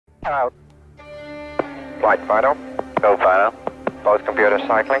Out. Flight final. Go final. Both computers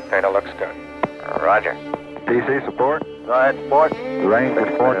cycling. Data looks good. Roger. PC support. Go ahead, support. The range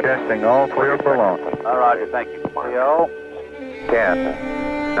is forecasting all clear for launch. Roger, thank you. CO.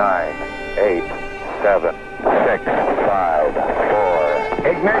 10, 9, 8, 7, 6, 5, 4.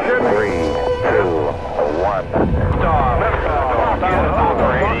 Ignition. 3, 2, 1. Stop.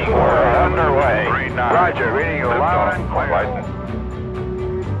 Operating. We're underway. Roger, reading loud and clear.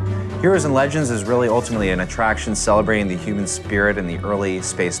 Heroes and Legends is really ultimately an attraction celebrating the human spirit in the early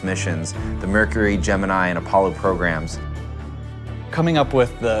space missions, the Mercury, Gemini, and Apollo programs. Coming up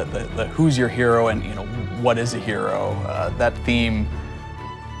with the who's your hero and what is a hero, that theme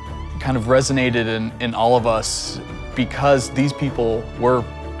kind of resonated in all of us because these people were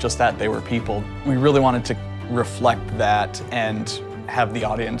just that, they were people. We really wanted to reflect that and have the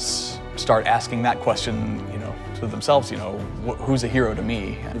audience start asking that question, to themselves, who's a hero to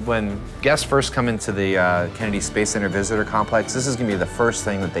me? When guests first come into the Kennedy Space Center Visitor Complex, this is going to be the first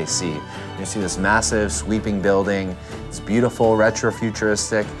thing that they see. You see this massive, sweeping building. It's beautiful,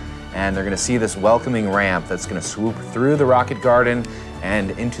 retro-futuristic, and they're going to see this welcoming ramp that's going to swoop through the rocket garden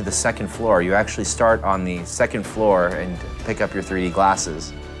and into the second floor. You actually start on the second floor and pick up your 3D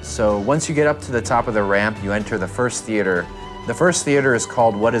glasses. So once you get up to the top of the ramp, you enter the first theater. The first theater is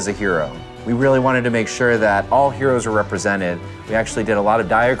called What is a Hero? We really wanted to make sure that all heroes were represented. We actually did a lot of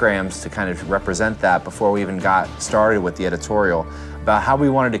diagrams to kind of represent that before we even got started with the editorial about how we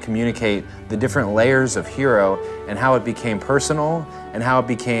wanted to communicate the different layers of hero and how it became personal and how it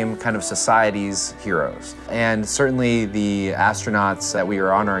became kind of society's heroes. And certainly the astronauts that we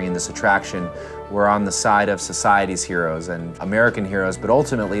are honoring in this attraction were on the side of society's heroes and American heroes, but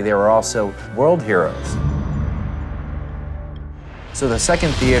ultimately they were also world heroes. So the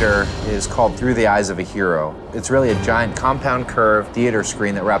second theater is called Through the Eyes of a Hero. It's really a giant compound curve theater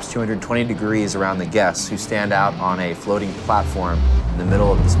screen that wraps 220 degrees around the guests who stand out on a floating platform in the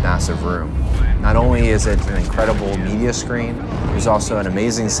middle of this massive room. Not only is it an incredible media screen, there's also an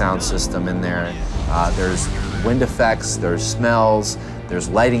amazing sound system in there. There's wind effects, there's smells, there's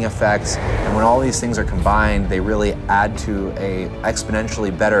lighting effects, and when all these things are combined, they really add to an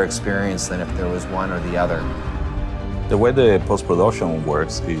exponentially better experience than if there was one or the other. The way the post-production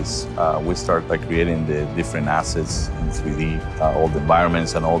works is we start by creating the different assets in 3D, all the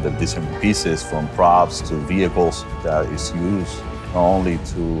environments and all the different pieces from props to vehicles that is used not only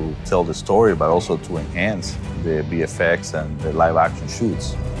to tell the story but also to enhance the VFX and the live action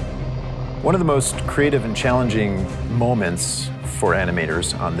shoots. One of the most creative and challenging moments for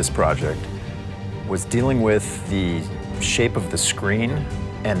animators on this project was dealing with the shape of the screen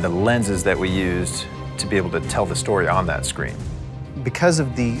and the lenses that we used to be able to tell the story on that screen. Because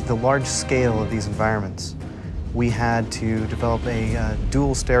of the large scale of these environments, we had to develop a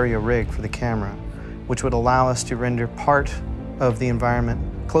dual stereo rig for the camera, which would allow us to render part of the environment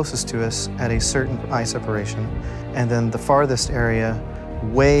closest to us at a certain eye separation, and then the farthest area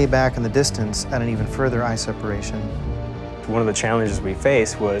way back in the distance at an even further eye separation. One of the challenges we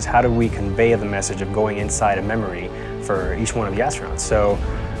faced was how do we convey the message of going inside a memory for each one of the astronauts. So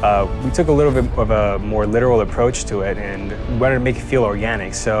we took a little bit of a more literal approach to it and we wanted to make it feel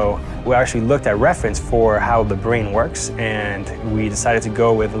organic. So we actually looked at reference for how the brain works, and we decided to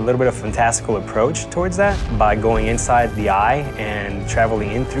go with a little bit of fantastical approach towards that by going inside the eye and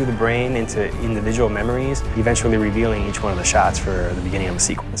traveling in through the brain into individual memories, eventually revealing each one of the shots for the beginning of a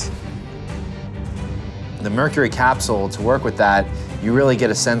sequence. The Mercury capsule, to work with that, you really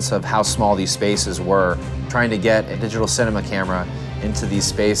get a sense of how small these spaces were. Trying to get a digital cinema camera into these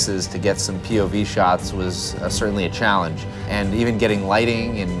spaces to get some POV shots was certainly a challenge. And even getting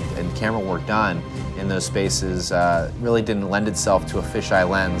lighting and camera work done in those spaces really didn't lend itself to a fisheye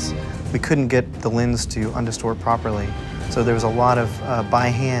lens. We couldn't get the lens to undistort properly, so there was a lot of by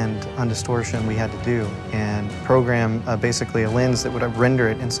hand undistortion we had to do and program basically a lens that would render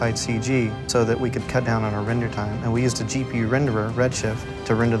it inside CG so that we could cut down on our render time. And we used a GPU renderer, Redshift,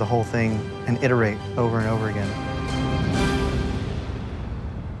 to render the whole thing and iterate over and over again.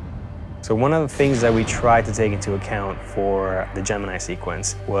 So one of the things that we tried to take into account for the Gemini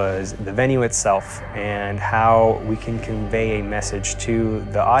sequence was the venue itself and how we can convey a message to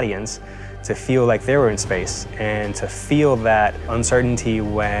the audience to feel like they were in space and to feel that uncertainty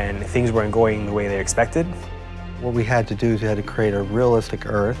when things weren't going the way they expected. What we had to do is we had to create a realistic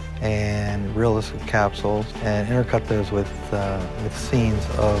Earth and realistic capsules and intercut those with scenes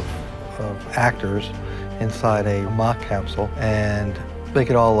of actors inside a mock capsule and make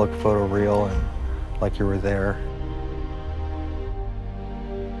it all look photoreal and like you were there.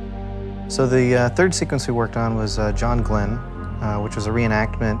 So the third sequence we worked on was John Glenn. which was a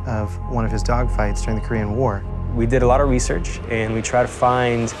reenactment of one of his dogfights during the Korean War. We did a lot of research, and we tried to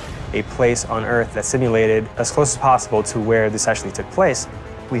find a place on Earth that simulated as close as possible to where this actually took place.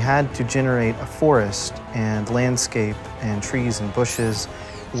 We had to generate a forest and landscape and trees and bushes.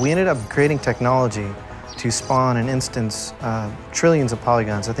 We ended up creating technology to spawn and instance trillions of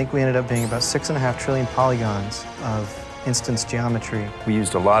polygons. I think we ended up being about 6.5 trillion polygons of instance geometry. We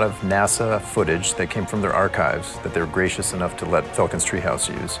used a lot of NASA footage that came from their archives that they were gracious enough to let Falcon's Treehouse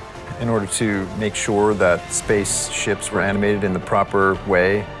use in order to make sure that spaceships were animated in the proper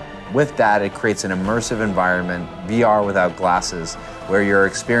way. With that, it creates an immersive environment, VR without glasses, where you're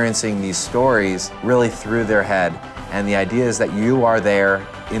experiencing these stories really through their head. And the idea is that you are there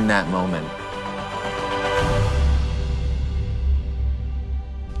in that moment.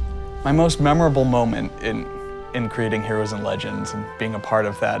 My most memorable moment in creating Heroes and Legends and being a part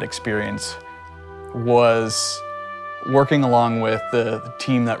of that experience was working along with the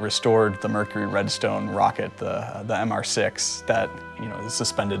team that restored the Mercury Redstone rocket, the MR6 that is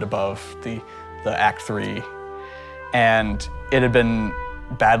suspended above the Act 3. And it had been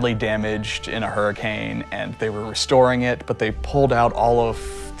badly damaged in a hurricane, and they were restoring it, but they pulled out all of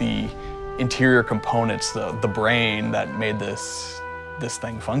the interior components, the brain that made this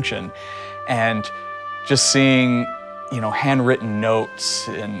thing function. And just seeing handwritten notes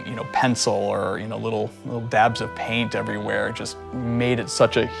in pencil or little dabs of paint everywhere just made it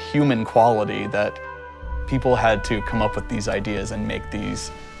such a human quality that people had to come up with these ideas and make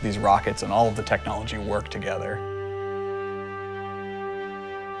these rockets and all of the technology work together.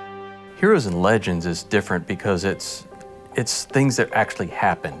 Heroes and Legends is different because it's things that actually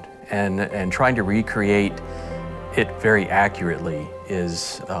happened, and trying to recreate it very accurately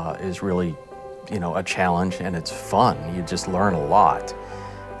is really a challenge, and it's fun. You just learn a lot.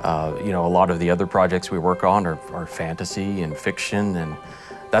 A lot of the other projects we work on are fantasy and fiction, and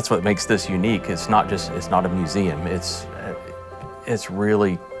that's what makes this unique. It's not a museum. It's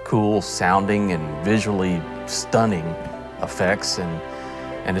really cool sounding and visually stunning effects,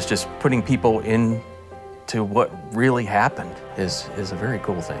 and it's just putting people into what really happened is a very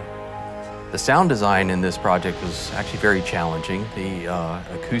cool thing. The sound design in this project was actually very challenging. The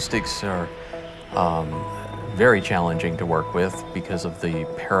acoustics are very challenging to work with because of the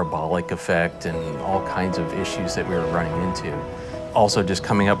parabolic effect and all kinds of issues that we were running into. Also, just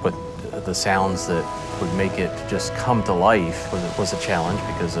coming up with the sounds that would make it just come to life was a challenge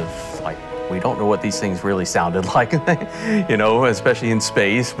because of, we don't know what these things really sounded like, especially in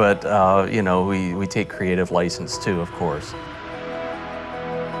space, but, we take creative license too, of course.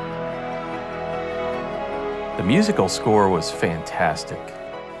 The musical score was fantastic.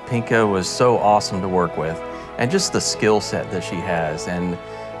 Pinka was so awesome to work with, and just the skill set that she has,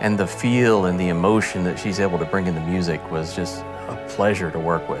 and the feel and the emotion that she's able to bring in the music was just a pleasure to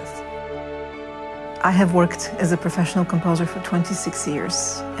work with. I have worked as a professional composer for 26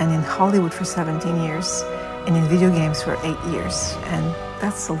 years, and in Hollywood for 17 years, and in video games for 8 years, and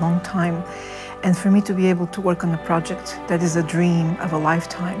that's a long time. And for me to be able to work on a project that is a dream of a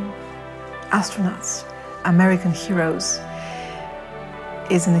lifetime, astronauts, American heroes,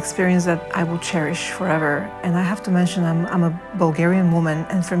 is an experience that I will cherish forever. And I have to mention, I'm a Bulgarian woman,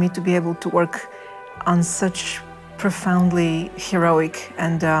 and for me to be able to work on such profoundly heroic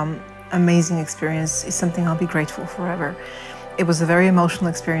and amazing experience is something I'll be grateful forever. It was a very emotional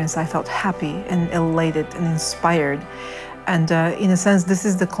experience. I felt happy and elated and inspired. And in a sense, this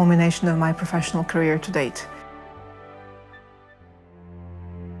is the culmination of my professional career to date.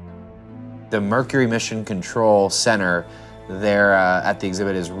 The Mercury Mission Control Center there at the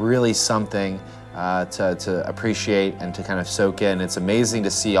exhibit is really something to appreciate and to kind of soak in. It's amazing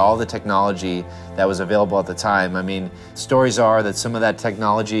to see all the technology that was available at the time. I mean, stories are that some of that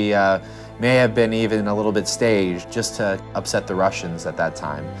technology may have been even a little bit staged just to upset the Russians at that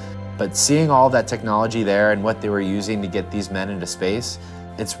time. But seeing all that technology there and what they were using to get these men into space,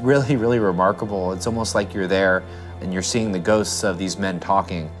 it's really, really remarkable. It's almost like you're there and you're seeing the ghosts of these men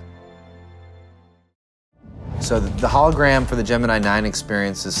talking. So the hologram for the Gemini IX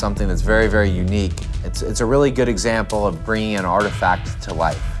experience is something that's very, very unique. It's a really good example of bringing an artifact to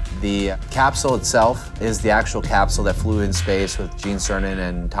life. The capsule itself is the actual capsule that flew in space with Gene Cernan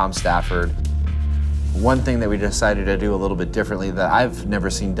and Tom Stafford. One thing that we decided to do a little bit differently that I've never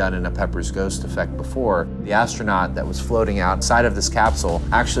seen done in a Pepper's Ghost effect before, the astronaut that was floating outside of this capsule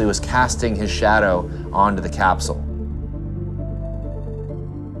actually was casting his shadow onto the capsule.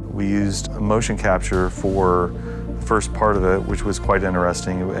 We used motion capture for the first part of it, which was quite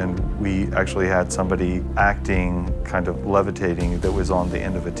interesting, and we actually had somebody acting, kind of levitating, that was on the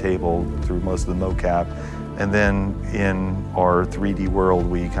end of a table through most of the mocap, And then in our 3D world,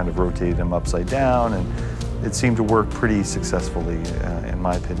 we kind of rotated them upside down, and it seemed to work pretty successfully, in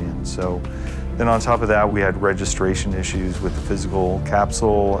my opinion. So then on top of that, we had registration issues with the physical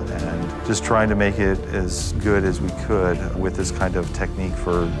capsule and just trying to make it as good as we could with this kind of technique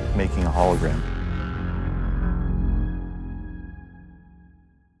for making a hologram.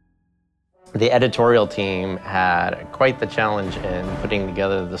 The editorial team had quite the challenge in putting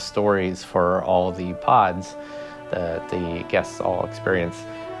together the stories for all the pods that the guests all experienced.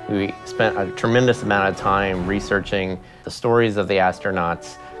 We spent a tremendous amount of time researching the stories of the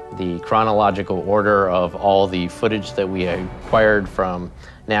astronauts, the chronological order of all the footage that we acquired from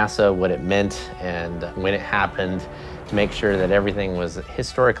NASA, what it meant and when it happened, to make sure that everything was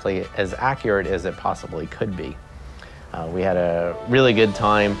historically as accurate as it possibly could be. We had a really good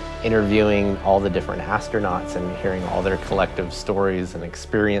time interviewing all the different astronauts and hearing all their collective stories and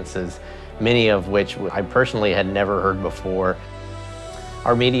experiences, many of which I personally had never heard before.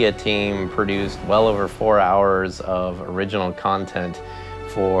 Our media team produced well over 4 hours of original content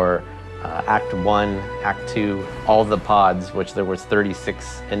for Act 1, Act 2, all the pods, which there was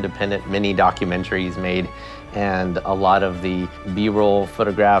 36 independent mini documentaries made, and a lot of the B-roll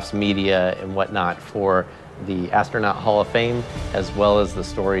photographs, media, and whatnot for the Astronaut Hall of Fame, as well as the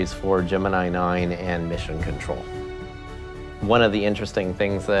stories for Gemini IX and Mission Control. One of the interesting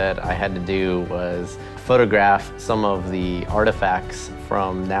things that I had to do was photograph some of the artifacts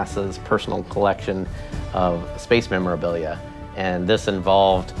from NASA's personal collection of space memorabilia. And this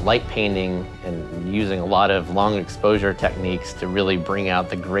involved light painting and using a lot of long exposure techniques to really bring out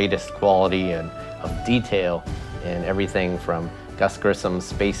the greatest quality and of detail in everything from Gus Grissom's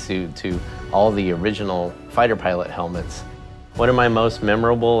spacesuit to all the original fighter pilot helmets. One of my most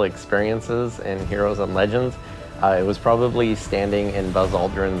memorable experiences in Heroes and Legends, it was probably standing in Buzz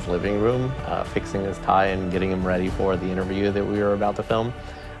Aldrin's living room, fixing his tie and getting him ready for the interview that we were about to film.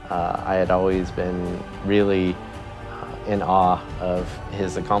 I had always been really in awe of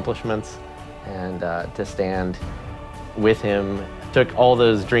his accomplishments, and to stand with him took all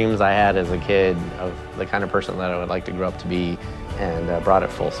those dreams I had as a kid of the kind of person that I would like to grow up to be, and brought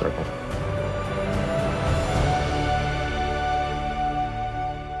it full circle.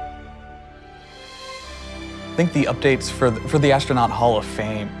 I think the updates for the Astronaut Hall of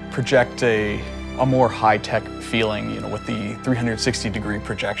Fame project a more high-tech feeling, with the 360-degree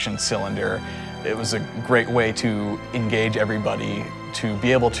projection cylinder. It was a great way to engage everybody, to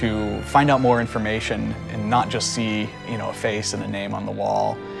be able to find out more information and not just see, a face and a name on the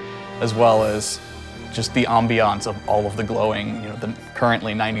wall, as well as just the ambiance of all of the glowing, the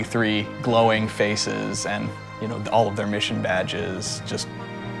currently 93 glowing faces, and all of their mission badges just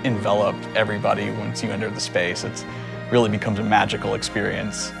enveloped everybody once you enter the space. It really becomes a magical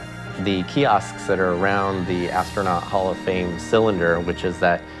experience. The kiosks that are around the Astronaut Hall of Fame cylinder, which is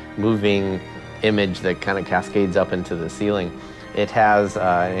that moving image that kind of cascades up into the ceiling, it has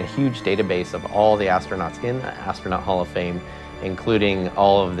a huge database of all the astronauts in the Astronaut Hall of Fame, including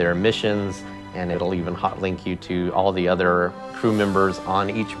all of their missions, and it'll even hot link you to all the other crew members on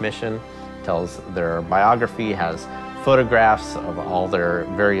each mission. It tells their biography, has photographs of all their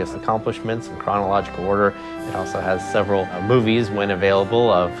various accomplishments in chronological order. It also has several movies, when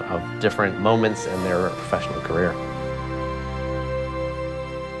available, of different moments in their professional career.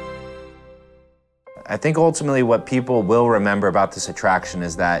 I think ultimately what people will remember about this attraction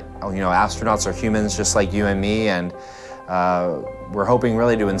is that, astronauts are humans just like you and me, and we're hoping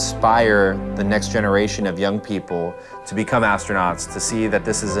really to inspire the next generation of young people to become astronauts, to see that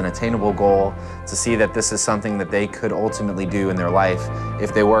this is an attainable goal, to see that this is something that they could ultimately do in their life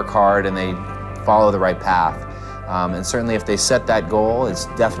if they work hard and they follow the right path. And certainly if they set that goal, it's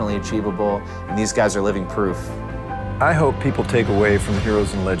definitely achievable, and these guys are living proof. I hope people take away from the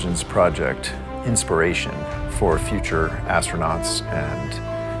Heroes and Legends project inspiration for future astronauts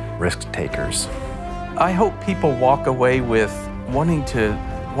and risk takers. I hope people walk away with wanting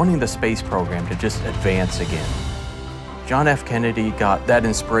the space program to just advance again. John F. Kennedy got that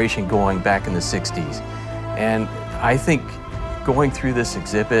inspiration going back in the 60s. And I think going through this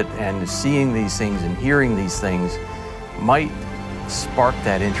exhibit and seeing these things and hearing these things might spark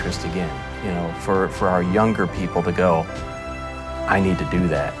that interest again, for our younger people to go, I need to do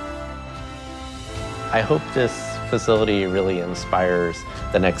that. I hope this facility really inspires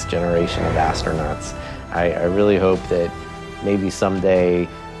the next generation of astronauts. I really hope that maybe someday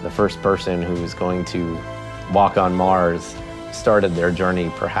the first person who's going to walk on Mars started their journey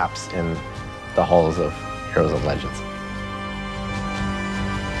perhaps in the halls of Heroes and Legends.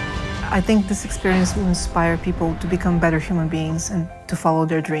 I think this experience will inspire people to become better human beings and to follow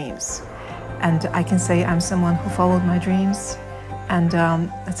their dreams. And I can say I'm someone who followed my dreams, and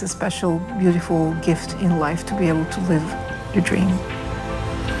it's a special, beautiful gift in life to be able to live your dream.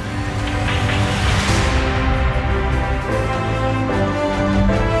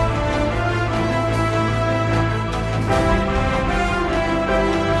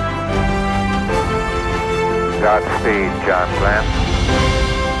 Godspeed, John Glenn.